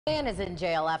Man is in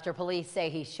jail after police say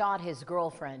he shot his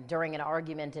girlfriend during an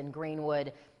argument in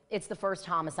Greenwood. It's the first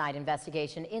homicide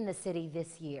investigation in the city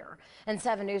this year. And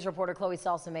 7 News reporter Chloe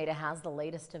Salsameda has the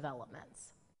latest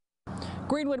developments.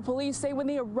 Greenwood police say when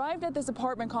they arrived at this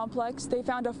apartment complex, they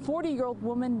found a 40-year-old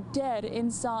woman dead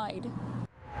inside.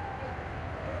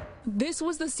 This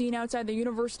was the scene outside the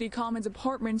University Commons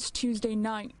apartments Tuesday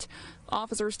night.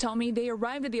 Officers tell me they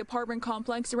arrived at the apartment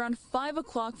complex around 5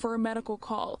 o'clock for a medical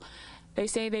call. They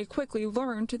say they quickly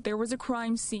learned there was a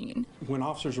crime scene. When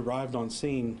officers arrived on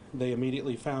scene, they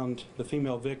immediately found the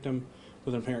female victim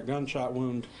with an apparent gunshot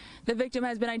wound. The victim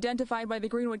has been identified by the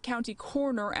Greenwood County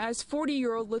coroner as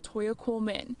 40-year-old Latoya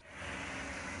Coleman.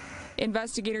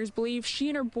 Investigators believe she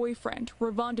and her boyfriend,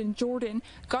 Revondon Jordan,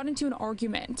 got into an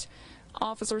argument.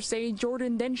 Officers say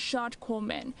Jordan then shot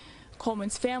Coleman.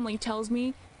 Coleman's family tells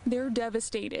me they're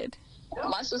devastated.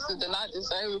 My sister did not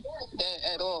deserve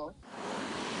that at all.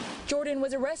 Jordan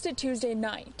was arrested Tuesday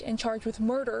night and charged with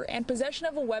murder and possession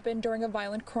of a weapon during a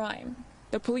violent crime.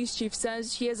 The police chief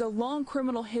says he has a long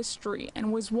criminal history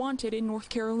and was wanted in North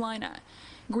Carolina.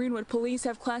 Greenwood police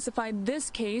have classified this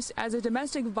case as a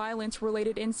domestic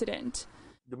violence-related incident.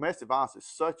 Domestic violence is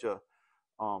such a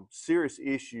serious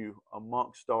issue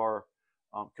amongst our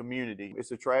community.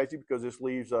 It's a tragedy because this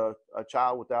leaves a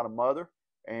child without a mother,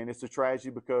 and it's a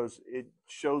tragedy because it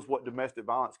shows what domestic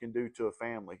violence can do to a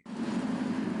family.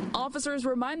 Officers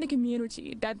remind the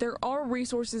community that there are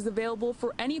resources available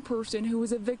for any person who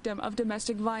is a victim of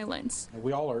domestic violence.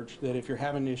 We all urge that if you're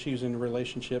having issues in a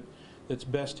relationship, it's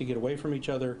best to get away from each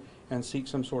other and seek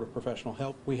some sort of professional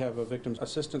help. We have a victims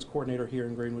assistance coordinator here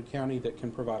in Greenwood County that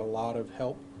can provide a lot of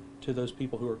help to those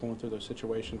people who are going through those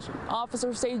situations.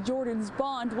 Officers say Jordan's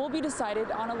bond will be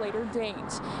decided on a later date.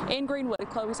 In Greenwood,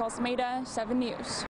 Chloe Salsameda, 7 News.